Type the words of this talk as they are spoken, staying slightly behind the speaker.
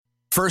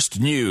First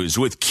News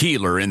with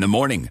Keeler in the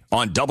morning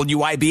on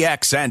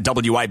WIBX and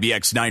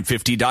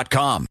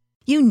WIBX950.com.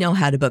 You know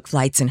how to book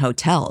flights and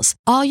hotels.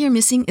 All you're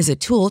missing is a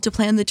tool to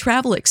plan the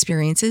travel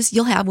experiences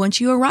you'll have once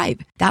you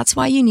arrive. That's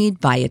why you need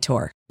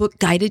Viator. Book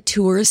guided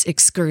tours,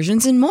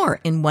 excursions, and more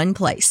in one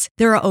place.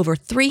 There are over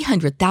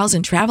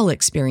 300,000 travel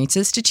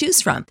experiences to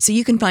choose from, so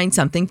you can find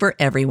something for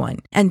everyone.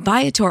 And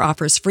Viator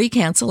offers free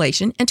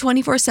cancellation and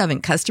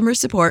 24/7 customer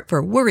support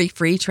for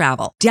worry-free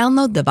travel.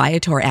 Download the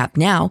Viator app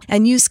now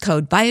and use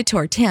code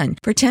Viator10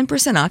 for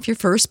 10% off your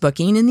first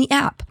booking in the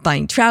app.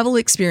 Find travel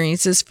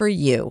experiences for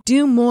you.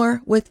 Do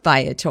more with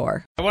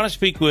Viator. I want to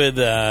speak with,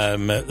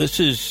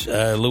 this is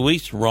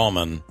Luis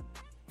Roman,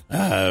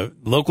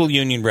 local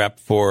union rep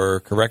for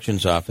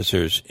corrections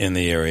officers in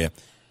the area.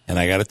 And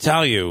I got to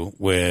tell you,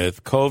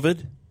 with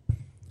COVID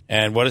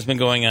and what has been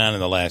going on in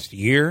the last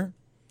year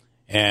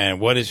and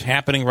what is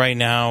happening right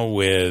now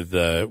with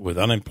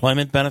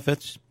unemployment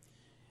benefits,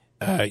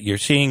 you're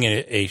seeing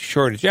a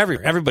shortage.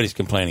 Everybody's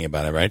complaining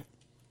about it, right?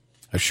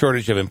 A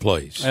shortage of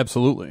employees.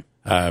 Absolutely.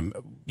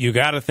 You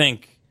got to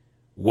think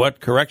what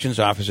corrections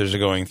officers are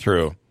going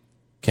through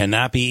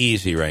cannot be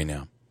easy right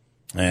now.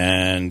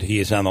 And he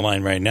is on the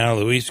line right now.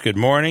 Luis, good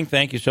morning.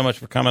 Thank you so much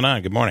for coming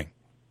on. Good morning.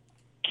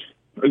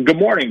 Good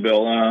morning,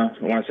 Bill. I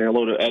want to say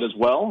hello to Ed as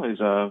well. He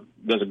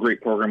does a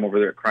great program over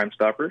there at Crime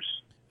Stoppers.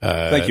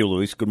 Thank you,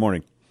 Luis. Good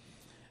morning.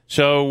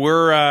 So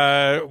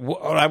I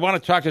want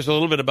to talk just a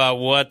little bit about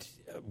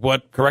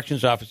what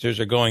corrections officers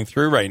are going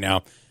through right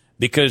now,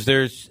 because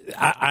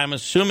I'm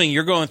assuming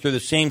you're going through the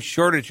same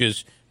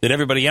shortages that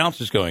everybody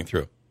else is going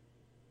through.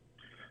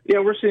 Yeah,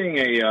 we're seeing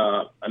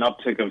an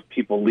uptick of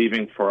people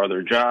leaving for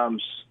other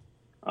jobs.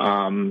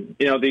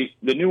 The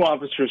new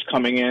officers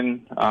coming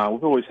in,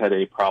 we've always had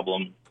a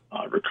problem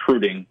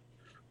recruiting,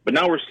 but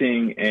now we're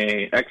seeing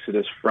a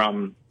exodus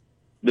from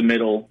the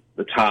middle,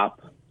 the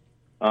top,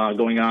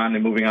 going on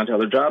and moving on to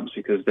other jobs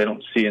because they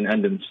don't see an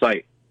end in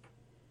sight.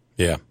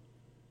 Yeah.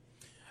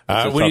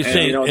 When you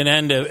say an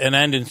end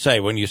in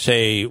sight, when you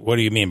say, what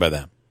do you mean by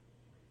that?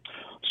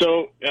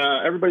 So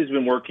everybody's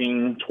been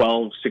working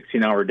 12,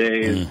 16-hour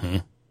days. Mm-hmm.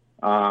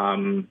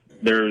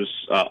 There's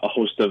a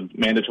host of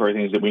mandatory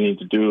things that we need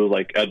to do,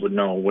 like Ed would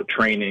know, what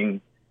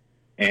training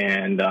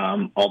and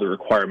all the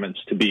requirements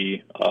to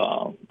be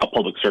a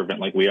public servant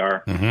like we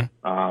are.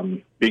 Mm-hmm.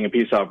 Being a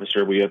peace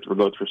officer, we have to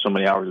go through so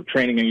many hours of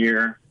training a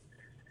year.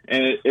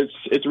 And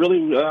it's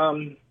really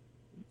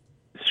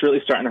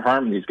starting to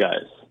harm these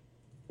guys.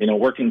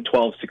 Working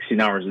 12,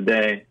 16 hours a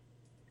day,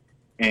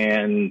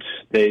 and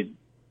they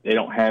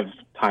don't have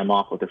time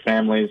off with their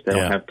families. They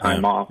don't have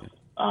time off.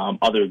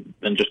 Other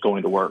than just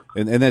going to work.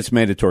 And that's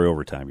mandatory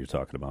overtime you're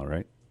talking about,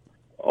 right?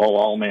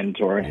 All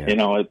mandatory.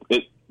 Yeah.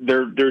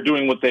 They're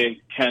doing what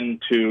they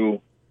can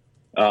to,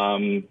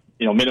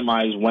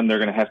 minimize when they're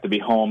going to have to be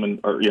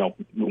home or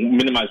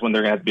minimize when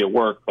they're going to have to be at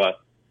work. But,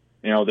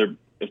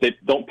 if they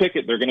don't pick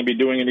it, they're going to be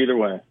doing it either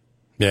way.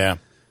 Yeah.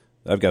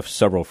 I've got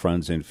several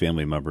friends and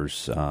family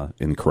members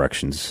in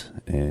corrections,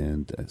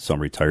 and some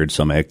retired,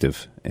 some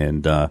active.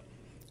 And,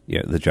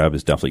 the job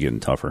is definitely getting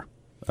tougher,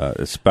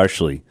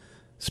 especially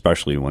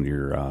when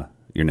you're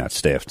not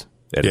staffed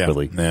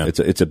adequately. Yeah.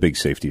 It's a big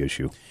safety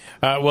issue.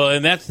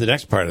 And that's the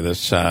next part of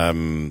this,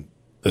 the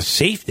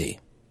safety.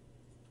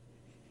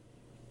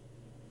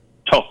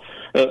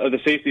 The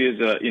safety is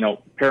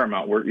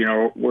paramount.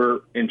 We're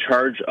in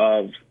charge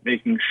of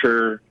making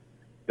sure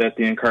that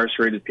the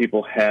incarcerated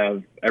people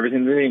have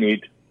everything that they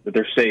need, that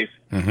they're safe.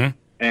 Mm-hmm.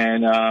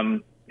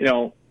 And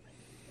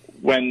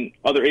when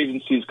other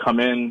agencies come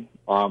in,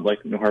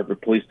 like New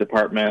Hartford Police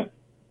Department,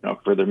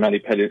 for their many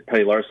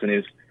petty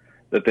larcenies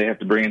that they have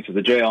to bring into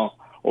the jail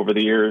over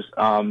the years,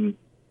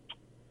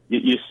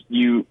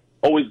 you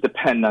always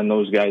depend on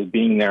those guys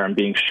being there and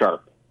being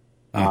sharp.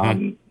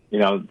 Mm-hmm.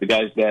 The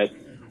guys that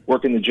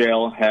work in the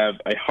jail have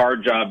a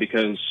hard job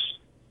because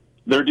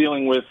they're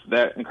dealing with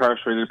that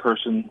incarcerated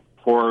person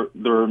for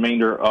the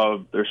remainder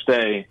of their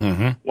stay,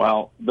 mm-hmm.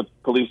 while the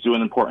police do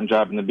an important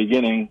job in the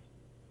beginning.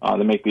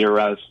 They make the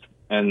arrest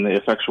and they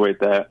effectuate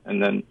that,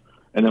 and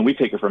then we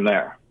take it from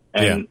there.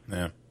 And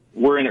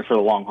we're in it for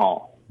the long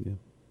haul. Yeah.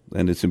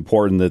 And it's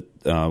important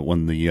that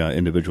when the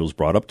individual is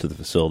brought up to the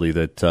facility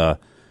that,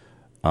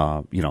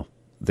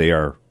 they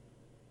are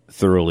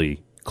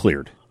thoroughly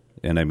cleared.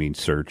 And I mean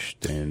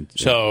searched. And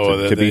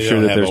so to be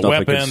sure that there's nothing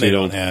weapon, concealed. they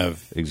don't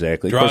have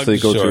exactly. drugs. Of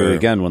course, they go through it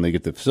again when they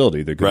get to the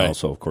facility. They're going to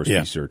also, of course,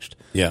 be searched.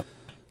 Yeah. It's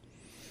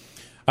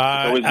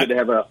always good to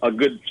have a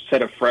good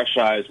set of fresh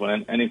eyes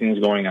when anything's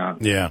going on.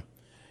 Yeah.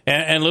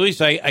 And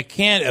Luis, I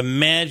can't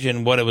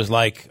imagine what it was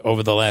like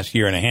over the last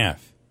year and a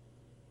half.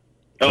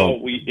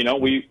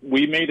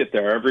 We made it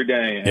there every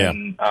day,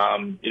 and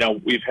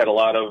we've had a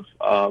lot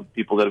of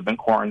people that have been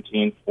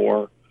quarantined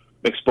for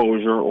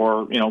exposure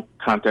or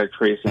contact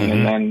tracing, mm-hmm.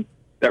 and then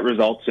that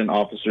results in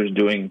officers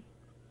doing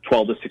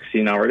 12 to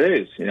 16-hour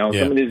days.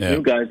 Some of these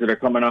new guys that are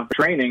coming off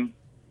training,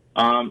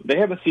 they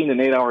haven't seen an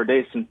 8-hour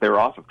day since they were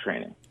off of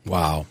training.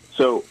 Wow!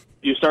 So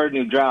you start a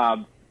new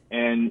job,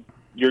 and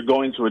you're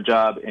going to a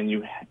job, and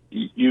you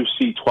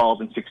see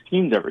 12 and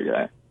 16s every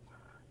day.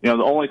 the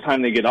only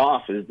time they get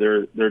off is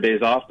their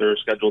days off, their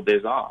scheduled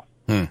days off.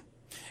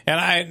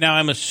 And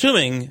I'm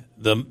assuming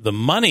the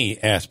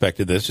money aspect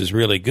of this is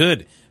really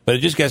good, but it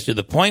just gets to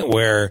the point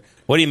where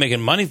what are you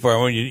making money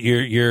for when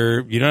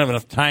you don't have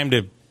enough time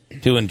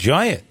to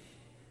enjoy it?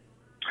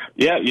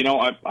 Yeah,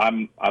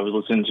 I was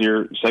listening to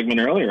your segment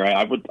earlier.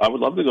 I would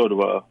love to go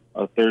to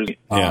a Thursday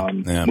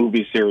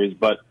movie series,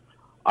 but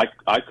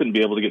I couldn't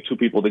be able to get two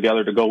people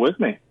together to go with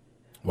me.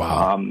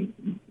 Wow.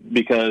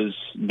 Because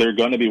they're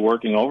going to be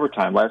working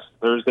overtime. Last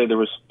Thursday there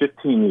was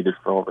 15 needed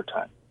for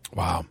overtime.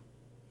 Wow.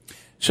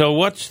 So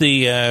what's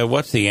the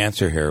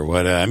answer here?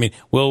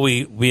 Will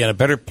we be in a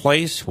better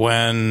place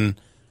when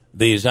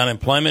these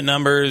unemployment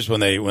numbers, when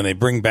they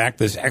bring back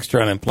this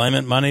extra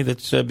unemployment money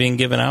that's being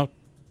given out?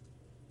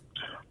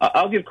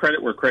 I'll give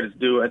credit where credit's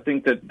due. I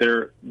think that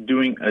they're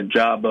doing a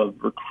job of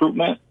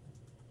recruitment.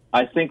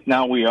 I think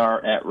now we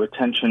are at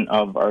retention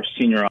of our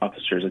senior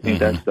officers. I think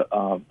that's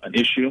an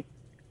issue.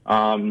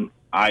 I've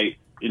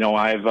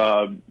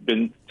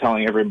been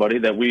telling everybody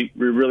that we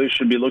really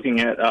should be looking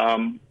at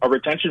a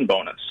retention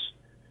bonus.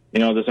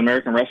 This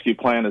American Rescue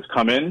Plan has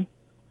come in.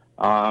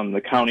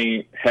 The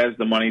county has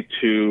the money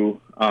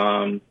to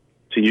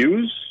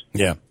use.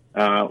 Yeah.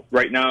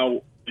 Right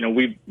now,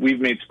 we've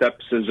made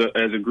steps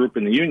as a group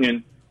in the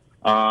union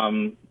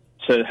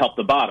to help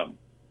the bottom,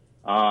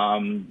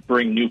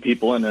 bring new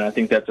people in, and I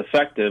think that's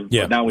effective.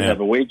 Yeah, but now we have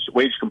a wage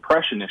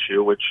compression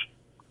issue, which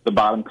the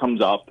bottom comes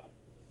up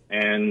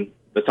and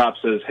the top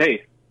says,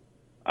 "Hey,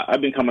 I've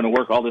been coming to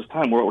work all this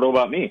time. What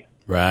about me?"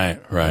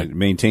 Right.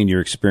 Maintain your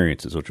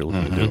experience is what you're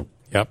looking to do.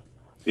 Yep.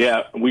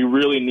 Yeah, we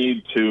really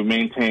need to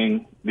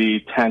maintain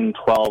the 10,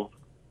 12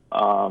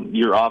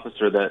 year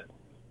officer that,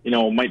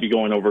 might be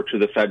going over to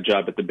the Fed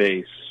job at the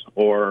base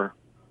or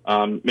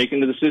making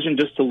the decision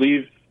just to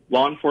leave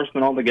law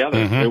enforcement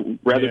altogether,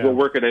 rather go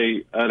work at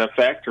a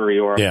factory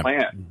or a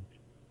plant,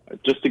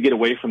 just to get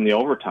away from the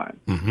overtime.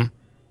 We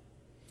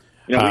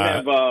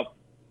have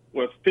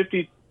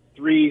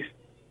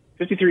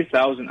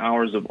 53,000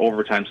 hours of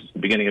overtime since the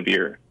beginning of the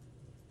year.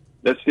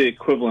 That's the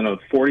equivalent of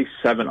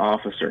 47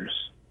 officers.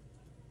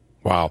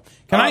 Wow.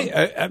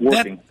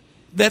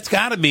 That's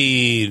got to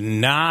be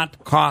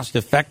not cost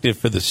effective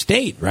for the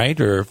state, right,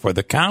 or for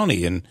the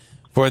county and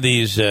for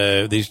these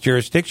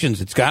jurisdictions.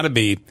 It's got to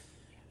be.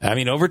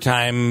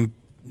 Overtime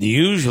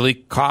usually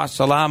costs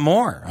a lot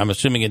more. I'm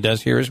assuming it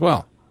does here as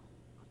well.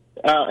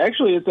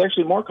 It's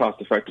actually more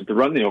cost effective to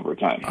run the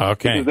overtime.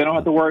 Okay. Because they don't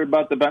have to worry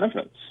about the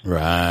benefits.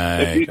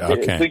 Right.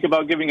 Think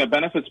about giving a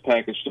benefits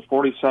package to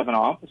 47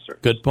 officers.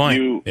 Good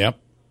point.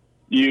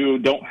 You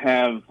don't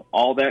have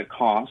all that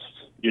cost.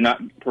 You're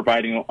not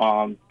providing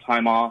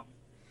time off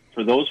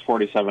for those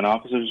 47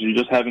 officers. You're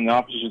just having the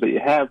officers that you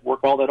have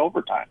work all that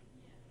overtime.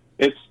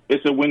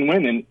 It's a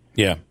win-win.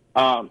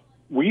 And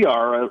we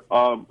are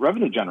a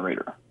revenue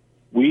generator.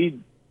 We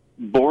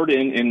board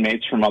in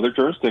inmates from other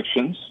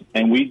jurisdictions,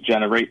 and we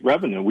generate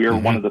revenue. We are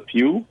one of the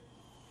few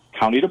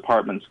county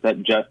departments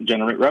that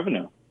generate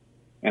revenue.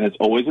 And it's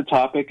always a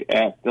topic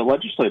at the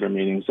legislator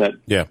meetings that,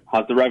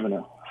 how's the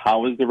revenue?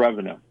 How is the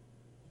revenue?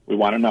 We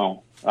want to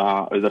know.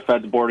 Is the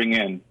feds boarding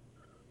in?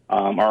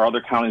 Are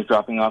other counties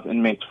dropping off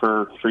inmates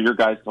for your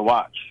guys to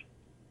watch?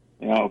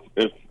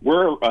 If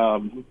we're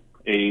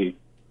a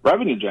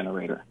revenue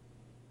generator,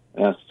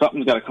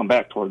 something's got to come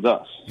back towards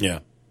us. Yeah.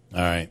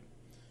 All right.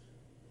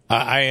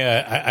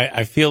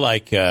 I feel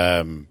like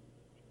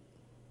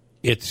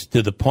it's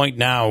to the point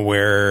now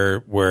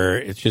where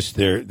it's just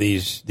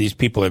these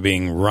people are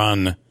being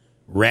run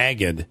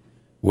ragged,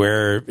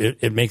 where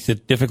it makes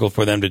it difficult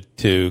for them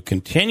to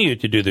continue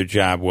to do their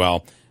job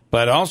well,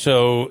 but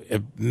also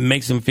it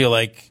makes them feel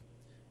like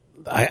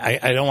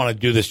I don't want to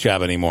do this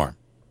job anymore.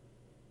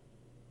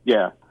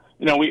 Yeah.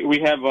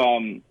 We have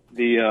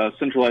the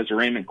centralized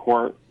arraignment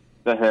court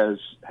that has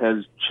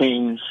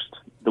changed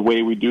the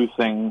way we do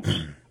things,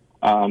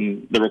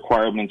 the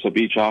requirements of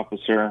each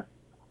officer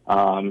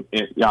on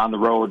the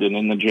road and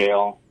in the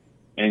jail.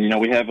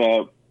 And, we have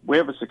a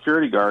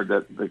security guard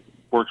that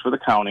works for the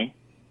county,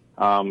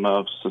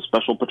 a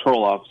special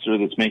patrol officer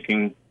that's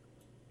making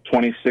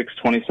 $26,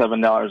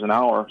 $27 an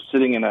hour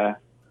sitting in a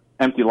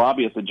empty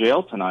lobby at the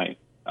jail tonight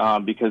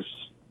because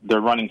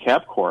they're running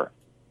cap court,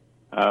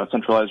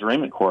 centralized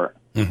arraignment court.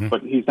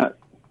 But he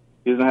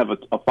doesn't have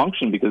a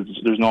function because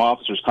there's no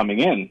officers coming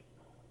in.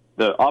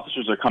 The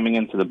officers are coming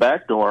into the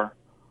back door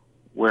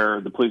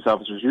where the police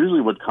officers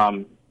usually would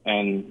come,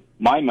 and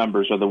my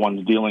members are the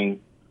ones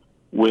dealing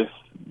with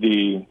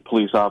the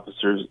police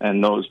officers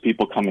and those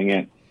people coming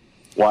in,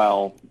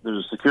 while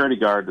there's a security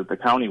guard that the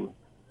county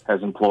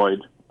has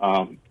employed.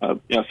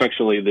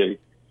 Effectively,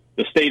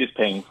 the state is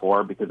paying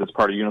for because it's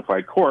part of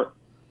unified court.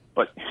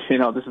 But,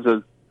 this is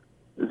a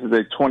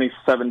 $27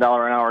 an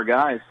hour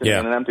guy sitting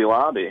in an empty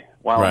lobby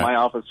while my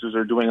officers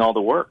are doing all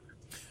the work.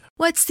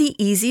 What's the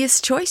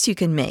easiest choice you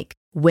can make?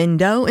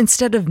 Window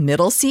instead of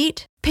middle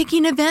seat?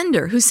 Picking a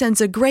vendor who sends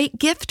a great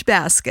gift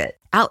basket?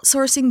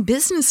 Outsourcing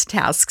business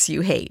tasks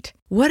you hate?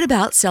 What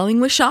about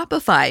selling with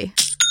Shopify?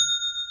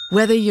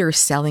 Whether you're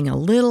selling a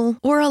little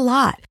or a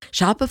lot,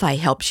 Shopify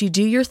helps you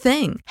do your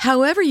thing,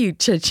 however you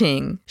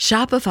cha-ching.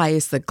 Shopify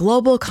is the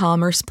global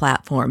commerce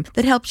platform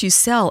that helps you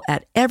sell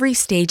at every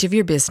stage of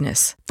your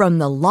business. From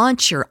the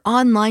launch your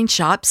online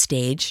shop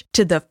stage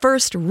to the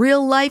first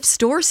real-life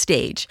store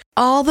stage,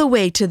 all the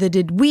way to the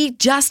did we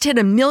just hit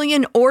a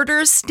million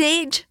orders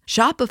stage.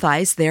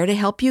 Shopify's there to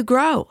help you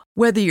grow.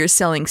 Whether you're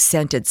selling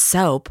scented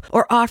soap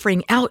or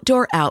offering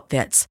outdoor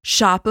outfits,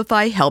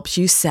 Shopify helps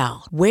you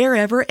sell.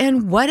 Wherever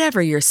and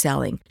whatever you're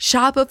selling,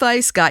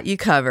 Shopify's got you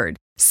covered.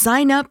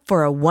 Sign up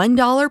for a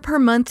 $1 per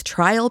month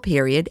trial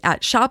period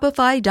at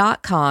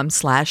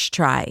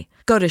shopify.com/try.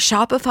 Go to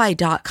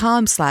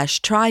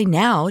shopify.com/try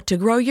now to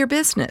grow your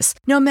business,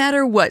 no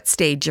matter what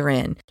stage you're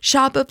in.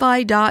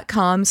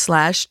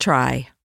 Shopify.com/try.